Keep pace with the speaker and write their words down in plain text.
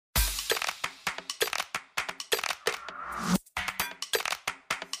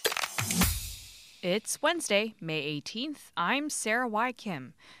It's Wednesday, May 18th. I'm Sarah Y.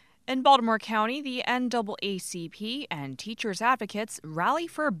 Kim. In Baltimore County, the NAACP and teachers' advocates rally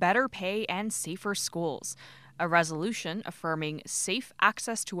for better pay and safer schools. A resolution affirming safe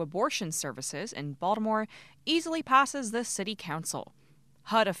access to abortion services in Baltimore easily passes the city council.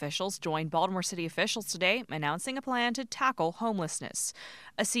 HUD officials joined Baltimore City officials today announcing a plan to tackle homelessness.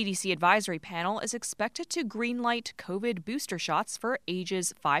 A CDC advisory panel is expected to greenlight COVID booster shots for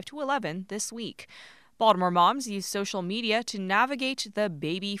ages 5 to 11 this week. Baltimore moms use social media to navigate the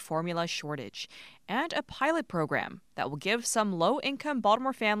baby formula shortage, and a pilot program that will give some low-income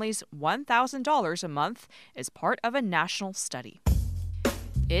Baltimore families $1,000 a month is part of a national study.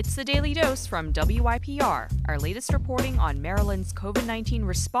 It's the Daily Dose from WYPR, our latest reporting on Maryland's COVID-19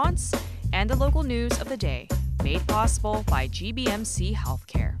 response and the local news of the day, made possible by GBMC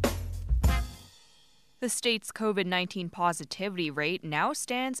Healthcare. The state's COVID-19 positivity rate now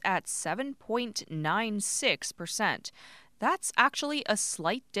stands at 7.96%. That's actually a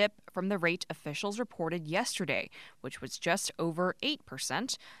slight dip from the rate officials reported yesterday, which was just over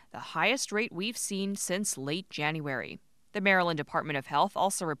 8%, the highest rate we've seen since late January. The Maryland Department of Health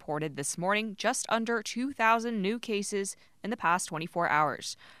also reported this morning just under 2,000 new cases in the past 24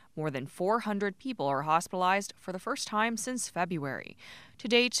 hours. More than 400 people are hospitalized for the first time since February. To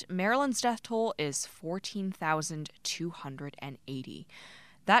date, Maryland's death toll is 14,280.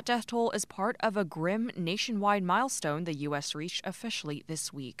 That death toll is part of a grim nationwide milestone the U.S. reached officially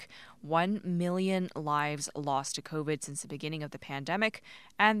this week. 1 million lives lost to COVID since the beginning of the pandemic,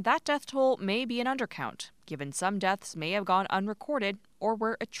 and that death toll may be an undercount, given some deaths may have gone unrecorded or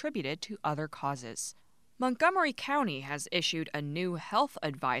were attributed to other causes. Montgomery County has issued a new health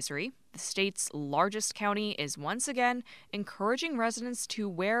advisory. The state's largest county is once again encouraging residents to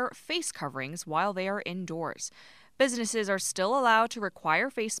wear face coverings while they are indoors. Businesses are still allowed to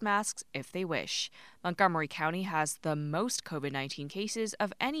require face masks if they wish. Montgomery County has the most COVID-19 cases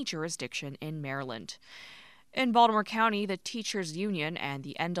of any jurisdiction in Maryland. In Baltimore County, the Teachers Union and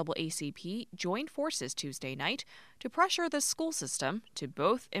the NAACP joined forces Tuesday night to pressure the school system to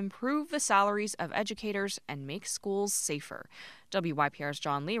both improve the salaries of educators and make schools safer. WYPR's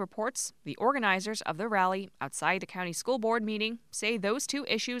John Lee reports the organizers of the rally outside the county school board meeting say those two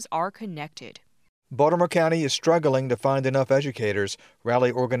issues are connected. Baltimore County is struggling to find enough educators.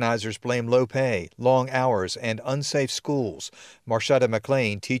 Rally organizers blame low pay, long hours, and unsafe schools. Marshetta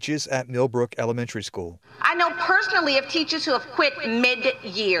McLean teaches at Millbrook Elementary School. I know personally of teachers who have quit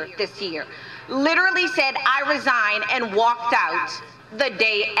mid-year this year, literally said, "I resign," and walked out the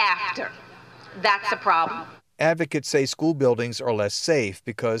day after. That's a problem. Advocates say school buildings are less safe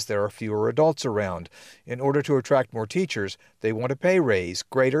because there are fewer adults around. In order to attract more teachers, they want a pay raise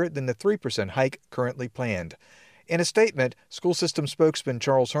greater than the 3% hike currently planned. In a statement, school system spokesman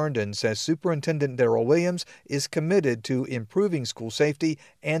Charles Herndon says Superintendent Darrell Williams is committed to improving school safety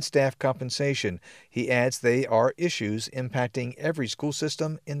and staff compensation. He adds they are issues impacting every school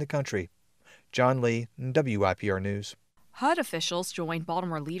system in the country. John Lee, WIPR News. HUD officials joined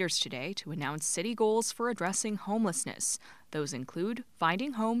Baltimore leaders today to announce city goals for addressing homelessness. Those include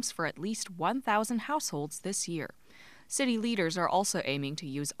finding homes for at least 1,000 households this year. City leaders are also aiming to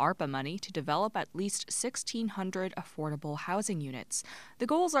use ARPA money to develop at least 1,600 affordable housing units. The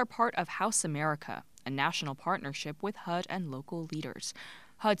goals are part of House America, a national partnership with HUD and local leaders.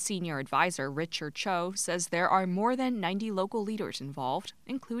 HUD Senior Advisor Richard Cho says there are more than 90 local leaders involved,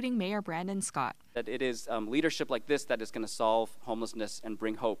 including Mayor Brandon Scott. That it is leadership like this that is going to solve homelessness and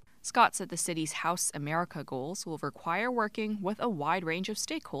bring hope. Scott said the city's House America goals will require working with a wide range of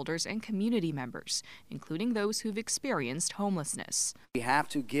stakeholders and community members, including those who've experienced homelessness. We have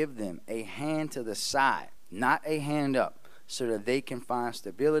to give them a hand to the side, not a hand up, so that they can find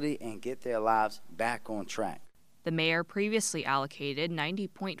stability and get their lives back on track. The mayor previously allocated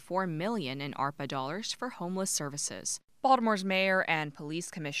 $90.4 million in ARPA dollars for homeless services. Baltimore's mayor and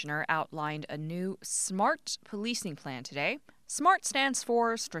police commissioner outlined a new SMART policing plan today. SMART stands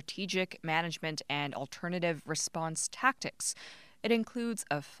for Strategic Management and Alternative Response Tactics. It includes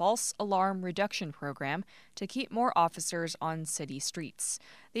a false alarm reduction program to keep more officers on city streets.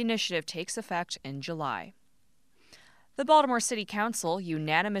 The initiative takes effect in July. The Baltimore City Council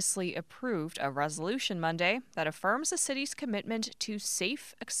unanimously approved a resolution Monday that affirms the city's commitment to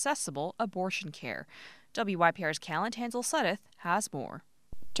safe, accessible abortion care. WYPR's Callan Hansel-Suddeth has more.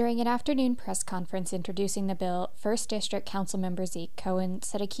 During an afternoon press conference introducing the bill, 1st District Councilmember Zeke Cohen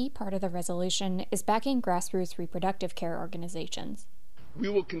said a key part of the resolution is backing grassroots reproductive care organizations. We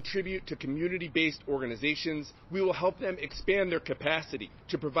will contribute to community-based organizations. We will help them expand their capacity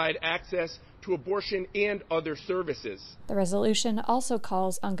to provide access to abortion and other services. The resolution also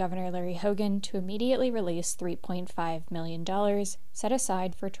calls on Governor Larry Hogan to immediately release $3.5 million set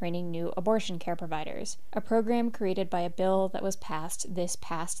aside for training new abortion care providers, a program created by a bill that was passed this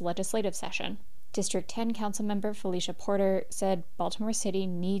past legislative session. District 10 Councilmember Felicia Porter said Baltimore City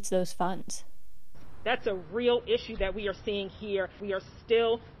needs those funds. That's a real issue that we are seeing here. We are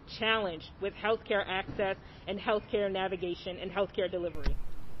still challenged with healthcare access and healthcare navigation and healthcare delivery.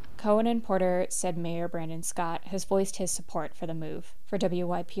 Cohen and Porter said Mayor Brandon Scott has voiced his support for the move. For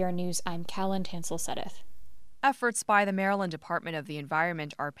WYPR News, I'm Callan Tansel-Sedith. Efforts by the Maryland Department of the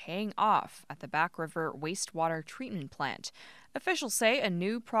Environment are paying off at the Back River Wastewater Treatment Plant. Officials say a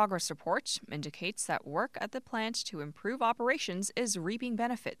new progress report indicates that work at the plant to improve operations is reaping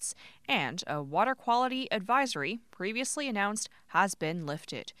benefits, and a water quality advisory previously announced has been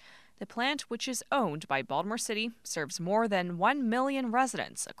lifted. The plant, which is owned by Baltimore City, serves more than 1 million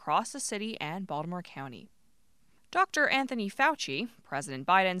residents across the city and Baltimore County. Dr. Anthony Fauci, President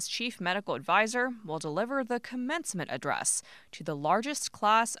Biden's chief medical advisor, will deliver the commencement address to the largest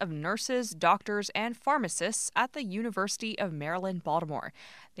class of nurses, doctors, and pharmacists at the University of Maryland, Baltimore.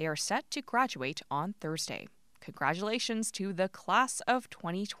 They are set to graduate on Thursday. Congratulations to the class of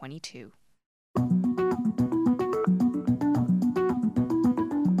 2022.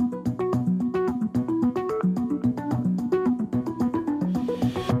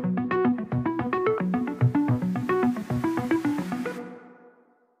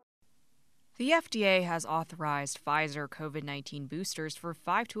 The FDA has authorized Pfizer COVID-19 boosters for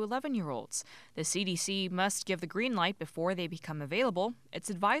 5 to 11-year-olds. The CDC must give the green light before they become available. Its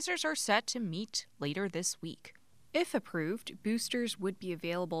advisors are set to meet later this week. If approved, boosters would be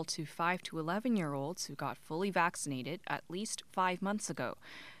available to 5 to 11-year-olds who got fully vaccinated at least 5 months ago.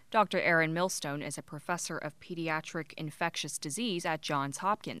 Dr. Aaron Millstone is a professor of pediatric infectious disease at Johns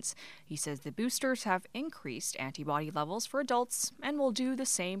Hopkins. He says the boosters have increased antibody levels for adults and will do the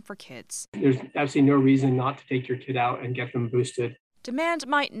same for kids. There's absolutely no reason not to take your kid out and get them boosted. Demand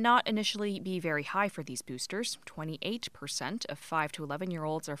might not initially be very high for these boosters. 28% of 5 to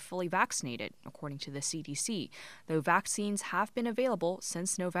 11-year-olds are fully vaccinated, according to the CDC, though vaccines have been available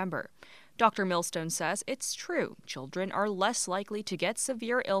since November. Dr. Millstone says it's true. Children are less likely to get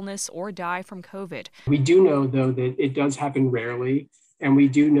severe illness or die from COVID. We do know, though, that it does happen rarely. And we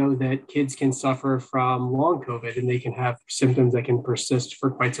do know that kids can suffer from long COVID and they can have symptoms that can persist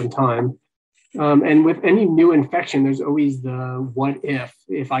for quite some time. And with any new infection, there's always the what if.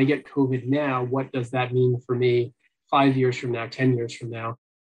 If I get COVID now, what does that mean for me 5 years from now, 10 years from now?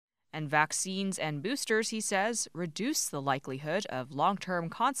 And vaccines and boosters, he says, reduce the likelihood of long-term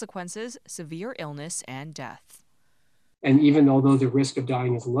consequences, severe illness, and death. And even although the risk of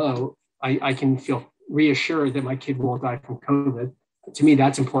dying is low, I can feel reassured that my kid won't die from COVID. To me,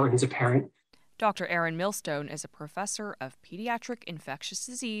 that's important as a parent. Dr. Aaron Millstone is a professor of pediatric infectious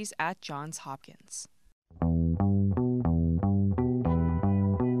disease at Johns Hopkins.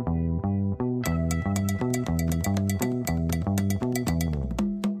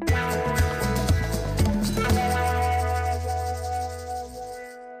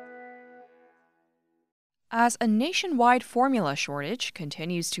 As a nationwide formula shortage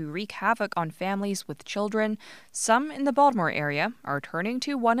continues to wreak havoc on families with children, some in the Baltimore area are turning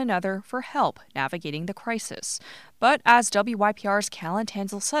to one another for help navigating the crisis. But as WYPR's Callan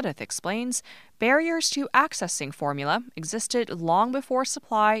Tansel-Sedith explains, barriers to accessing formula existed long before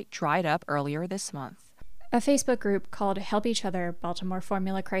supply dried up earlier this month. A Facebook group called Help Each Other Baltimore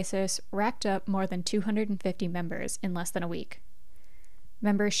Formula Crisis racked up more than 250 members in less than a week.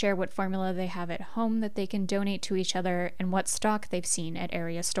 Members share what formula they have at home that they can donate to each other and what stock they've seen at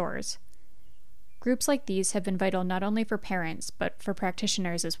area stores. Groups like these have been vital not only for parents, but for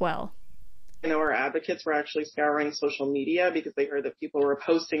practitioners as well. I know our advocates were actually scouring social media because they heard that people were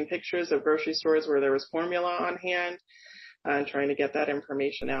posting pictures of grocery stores where there was formula on hand and trying to get that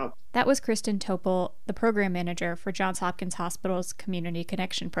information out. That was Kristen Topol, the program manager for Johns Hopkins Hospital's Community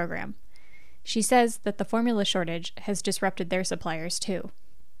Connection program. She says that the formula shortage has disrupted their suppliers too.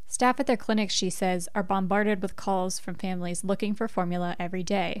 Staff at their clinics, she says, are bombarded with calls from families looking for formula every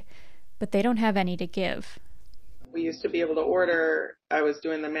day, but they don't have any to give. We used to be able to order, I was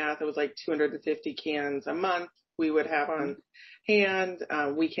doing the math, it was like 250 cans a month we would have on hand.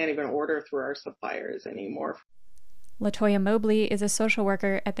 We can't even order through our suppliers anymore. LaToya Mobley is a social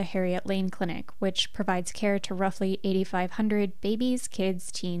worker at the Harriet Lane Clinic, which provides care to roughly 8,500 babies,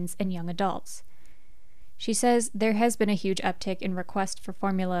 kids, teens, and young adults. She says there has been a huge uptick in requests for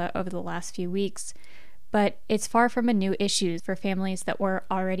formula over the last few weeks, But it's far from a new issue for families that were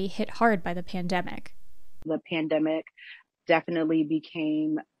already hit hard by the pandemic. The pandemic definitely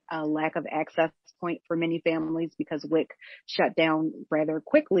became a lack of access point for many families because WIC shut down rather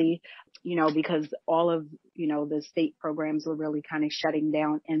quickly, because all of, the state programs were really kind of shutting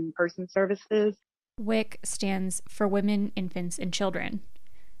down in-person services. WIC stands for Women, Infants, and Children.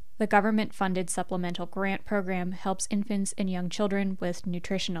 The government-funded supplemental grant program helps infants and young children with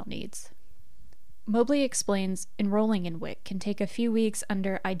nutritional needs. Mobley explains enrolling in WIC can take a few weeks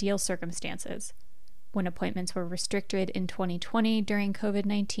under ideal circumstances. When appointments were restricted in 2020 during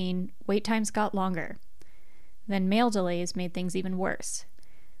COVID-19, wait times got longer. Then mail delays made things even worse.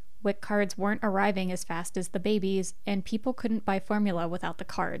 WIC cards weren't arriving as fast as the babies, and people couldn't buy formula without the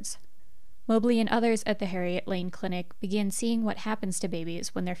cards. Mobley and others at the Harriet Lane Clinic began seeing what happens to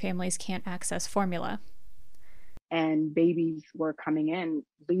babies when their families can't access formula. And babies were coming in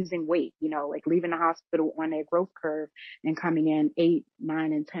losing weight, like leaving the hospital on their growth curve and coming in 8,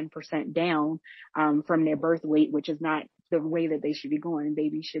 9, and 10% down from their birth weight, which is not the way that they should be going.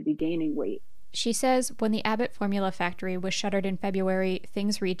 Babies should be gaining weight. She says when the Abbott formula factory was shuttered in February,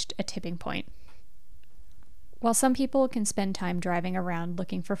 things reached a tipping point. While some people can spend time driving around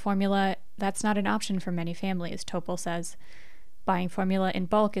looking for formula, that's not an option for many families, Topol says. Buying formula in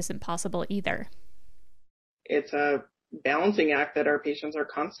bulk isn't possible either. It's a balancing act that our patients are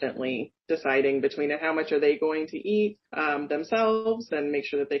constantly deciding between how much are they going to eat themselves and make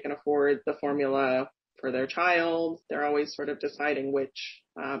sure that they can afford the formula for their child. They're always sort of deciding which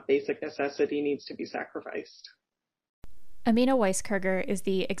basic necessity needs to be sacrificed. Amina Weiskerger is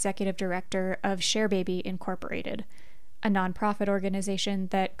the executive director of Share Baby Incorporated, a nonprofit organization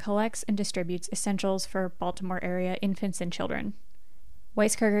that collects and distributes essentials for Baltimore area infants and children.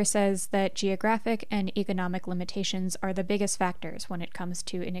 Weiskerger says that geographic and economic limitations are the biggest factors when it comes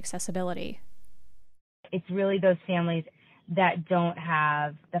to inaccessibility. It's really those families that don't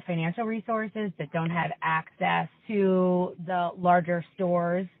have the financial resources, that don't have access to the larger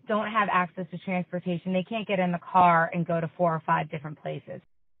stores, don't have access to transportation. They can't get in the car and go to 4 or 5 different places.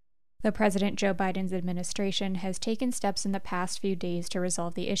 The President Joe Biden's administration has taken steps in the past few days to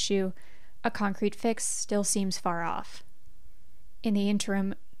resolve the issue. A concrete fix still seems far off. In the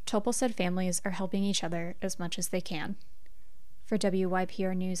interim, Topol said families are helping each other as much as they can. For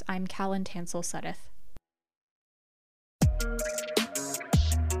WYPR News, I'm Callan Tansel-Suddeth.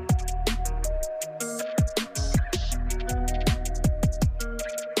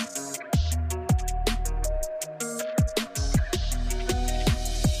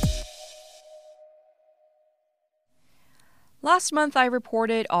 Last month, I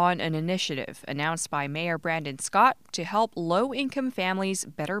reported on an initiative announced by Mayor Brandon Scott to help low-income families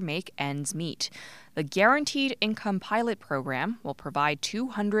better make ends meet. The Guaranteed Income Pilot Program will provide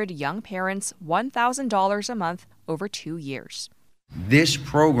 200 young parents $1,000 a month over 2 years. This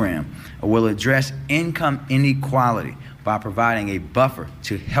program will address income inequality by providing a buffer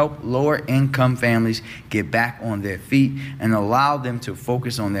to help lower-income families get back on their feet and allow them to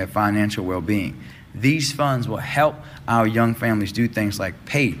focus on their financial well-being. These funds will help our young families do things like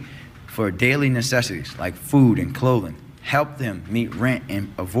pay for daily necessities like food and clothing, help them meet rent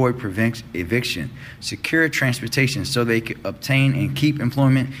and avoid eviction, secure transportation so they can obtain and keep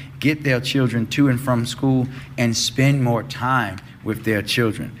employment, get their children to and from school, and spend more time with their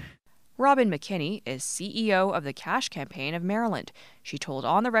children. Robin McKinney is CEO of the Cash Campaign of Maryland. She told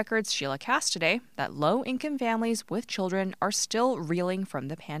On the Record's Sheila Cass today that low-income families with children are still reeling from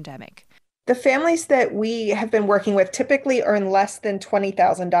the pandemic. The families that we have been working with typically earn less than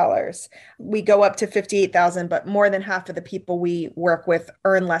 $20,000. We go up to $58,000, but more than half of the people we work with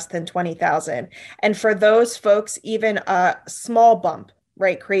earn less than $20,000. And for those folks, even a small bump,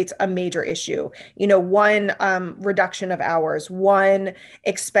 right, creates a major issue. One reduction of hours, one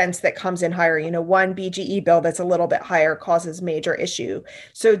expense that comes in higher, one BGE bill that's a little bit higher causes major issue.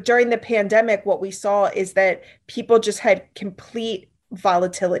 So during the pandemic, what we saw is that people just had complete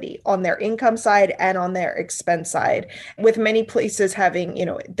volatility on their income side and on their expense side, with many places having,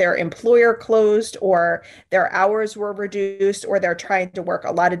 their employer closed or their hours were reduced, or they're trying to work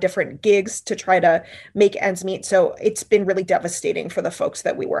a lot of different gigs to try to make ends meet. So it's been really devastating for the folks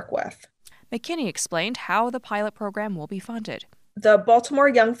that we work with. McKinney explained how the pilot program will be funded. The Baltimore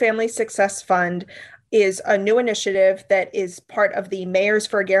Young Family Success Fund is a new initiative that is part of the Mayors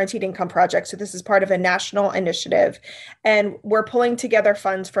for a Guaranteed Income Project. So this is part of a national initiative, and we're pulling together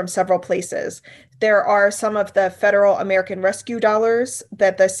funds from several places. There are some of the federal American Rescue dollars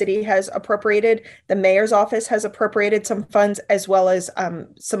that the city has appropriated. The mayor's office has appropriated some funds, as well as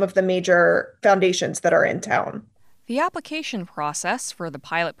some of the major foundations that are in town. The application process for the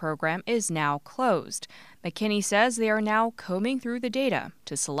pilot program is now closed. McKinney says they are now combing through the data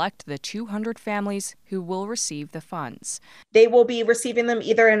to select the 200 families who will receive the funds. They will be receiving them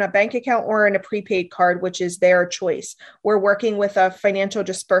either in a bank account or in a prepaid card, which is their choice. We're working with a financial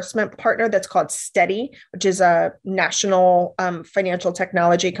disbursement partner that's called Steady, which is a national financial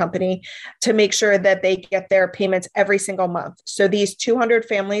technology company, to make sure that they get their payments every single month. So these 200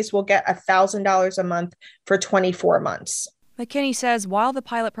 families will get $1,000 a month for 24 months. McKinney says while the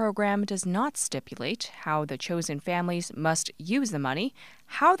pilot program does not stipulate how the chosen families must use the money,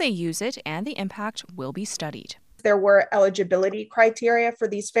 how they use it and the impact will be studied. There were eligibility criteria for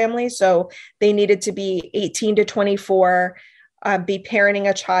these families. So they needed to be 18 to 24, be parenting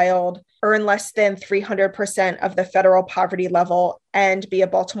a child, earn less than 300% of the federal poverty level, and be a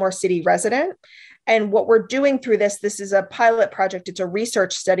Baltimore City resident. And what we're doing through this is a pilot project. It's a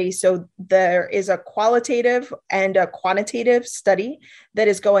research study. So there is a qualitative and a quantitative study that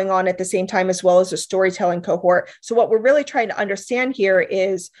is going on at the same time, as well as a storytelling cohort. So what we're really trying to understand here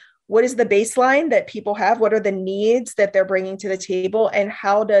is, what is the baseline that people have? What are the needs that they're bringing to the table? And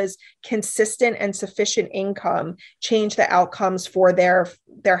how does consistent and sufficient income change the outcomes for their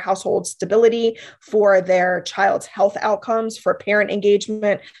household stability, for their child's health outcomes, for parent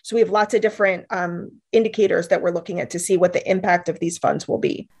engagement? So we have lots of different indicators that we're looking at to see what the impact of these funds will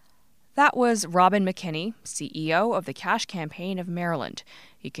be. That was Robin McKinney, CEO of the Cash Campaign of Maryland.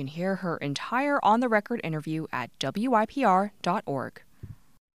 You can hear her entire on-the-record interview at WYPR.org.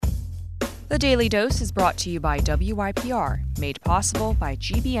 The Daily Dose is brought to you by WYPR, made possible by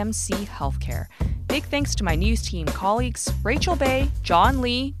GBMC Healthcare. Big thanks to my news team colleagues Rachel Bay, John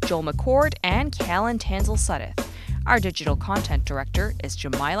Lee, Joel McCord, and Callan Tanzel-Suddeth. Our digital content director is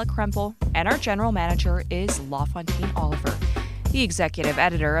Jamila Krempel, and our general manager is LaFontaine Oliver. The executive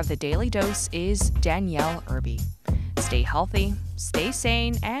editor of The Daily Dose is Danielle Irby. Stay healthy, stay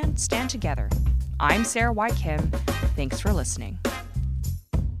sane, and stand together. I'm Sarah Y. Kim. Thanks for listening.